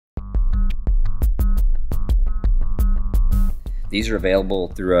These are available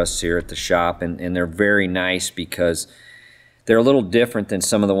through us here at the shop, and they're very nice because they're a little different than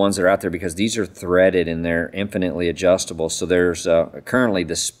some of the ones that are out there because these are threaded and they're infinitely adjustable. So there's currently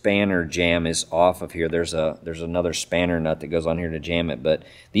the spanner jam is off of here. There's another spanner nut that goes on here to jam it, but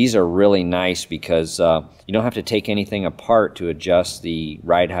these are really nice because you don't have to take anything apart to adjust the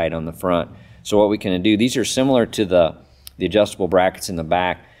ride height on the front. So what we can do, these are similar to the adjustable brackets in the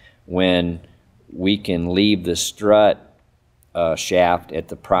back when we can leave the strut shaft at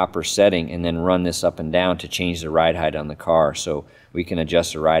the proper setting and then run this up and down to change the ride height on the car. So we can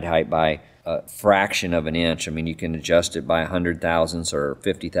adjust the ride height by a fraction of an inch. I mean, you can adjust it by 100 thousandths or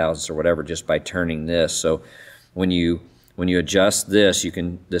 50 thousandths or whatever just by turning this. So when you adjust this,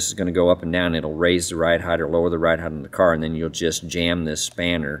 this is going to go up and down. It'll raise the ride height or lower the ride height on the car, and then you'll just jam this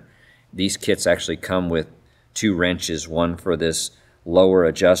spanner. These kits actually come with 2 wrenches, one for this lower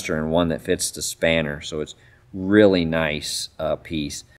adjuster and one that fits the spanner. So it's really nice piece.